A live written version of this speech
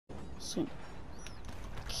See.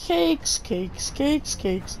 Cakes, cakes, cakes,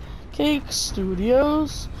 cakes, cake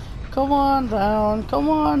studios. Come on down, come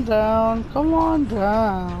on down, come on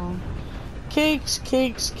down. Cakes,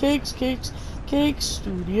 cakes, cakes, cakes, cake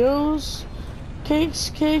studios. Cakes,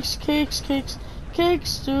 cakes, cakes, cakes, cake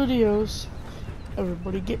studios.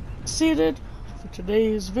 Everybody get seated for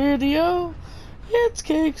today's video. It's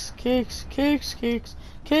cakes, cakes, cakes, cakes,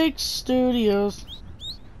 cake studios.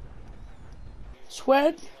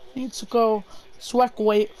 Sweat needs to go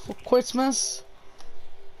wait for Christmas,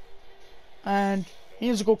 and he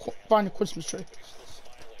needs to go find a Christmas tree.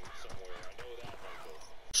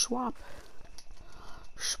 Swap.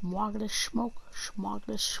 Schmoggity smoke.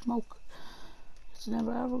 Schmoggity smoke. It's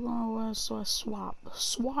never ever gonna work, so I swap.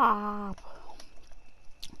 Swap.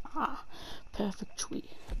 Ah, perfect tree.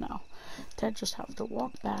 Now, Ted just have to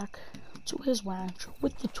walk back to his ranch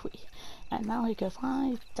with the tree, and now he can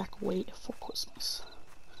finally decorate for Christmas.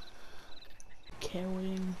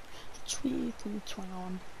 Carrying the tree to the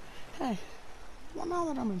town. Hey, well, now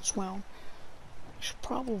that I'm in town, I should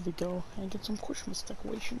probably go and get some Christmas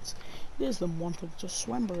decorations. It is the month of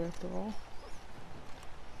December after all.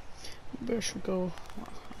 Maybe I should go.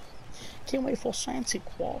 Can't wait for Santa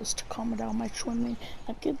Claus to come down my chimney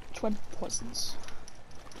and give Ted presents.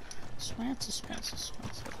 Santa.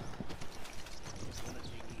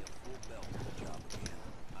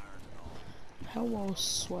 Hello,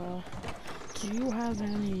 sir. Do you have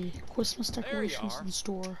any Christmas decorations in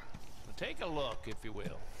store? Take a look, if you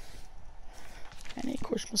will. Any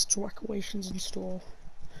Christmas decorations in store?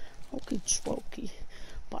 Okay, dokey.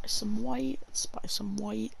 Buy some whites,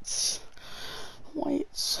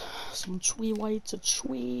 some tree whites, a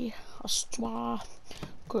tree, a straw.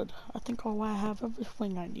 Good. I think I have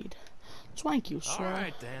everything I need. Thank you, sir.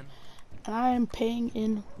 Alright then. And I am paying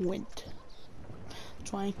in wind.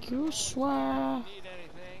 Thank you, sir. Need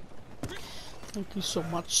anything? Thank you so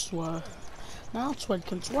much, sir. Now Twed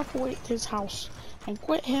can decorate his house and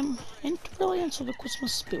get him really into the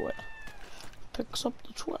Christmas spirit. Picks up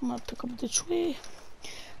the tree. I'm gonna pick up the tree.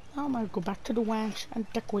 Now I'm gonna go back to the ranch and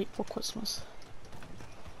decorate for Christmas.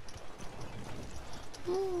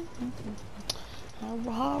 Have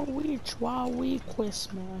a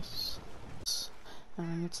Christmas.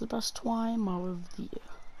 And it's the best time of the year.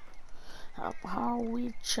 Have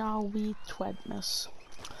a jolly Twedmas.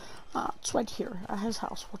 Twed here at his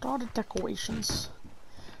house with all the decorations.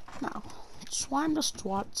 Now, I'm the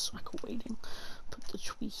start decorating. Put the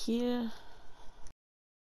tree here.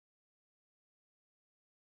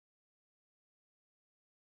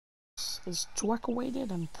 Is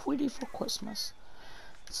decorated and pretty for Christmas.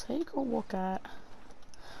 Take a look at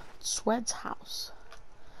Swed's house.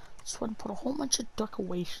 Swed put a whole bunch of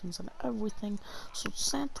decorations and everything so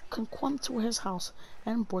Santa can come to his house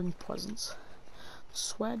and bring presents.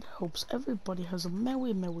 Swed hopes everybody has a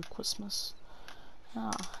Merry Christmas.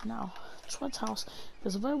 Now, Swed's house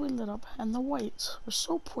is very lit up and the lights are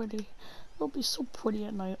so pretty. It'll be so pretty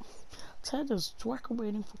at night. Ted is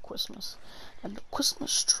decorating for Christmas. And the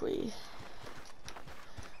Christmas tree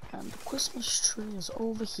is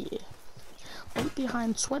over here. Right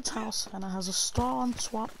behind Swed's house, and it has a star on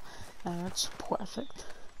top, and it's perfect.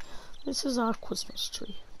 This is our Christmas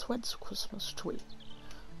tree. Twed's Christmas tree.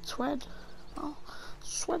 Twed, well,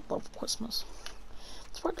 Twed loves Christmas.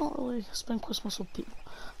 Twed don't really spend Christmas with people,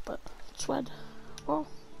 but Twed, well,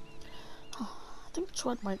 I think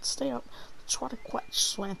Twed might stay up to try to catch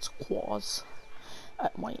Santa Claus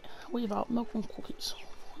at night. Leave out milk and cookies.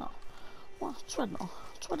 Well, Twed no.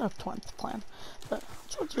 Twed have time to plan, but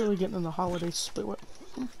Twed's really getting in the holiday spirit.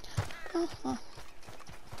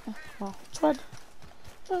 Well, Twed.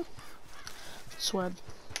 Twed.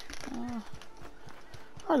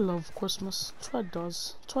 I love Christmas. Twed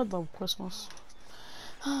does. Twed love Christmas.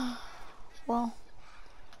 Well,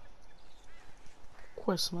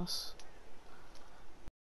 Christmas.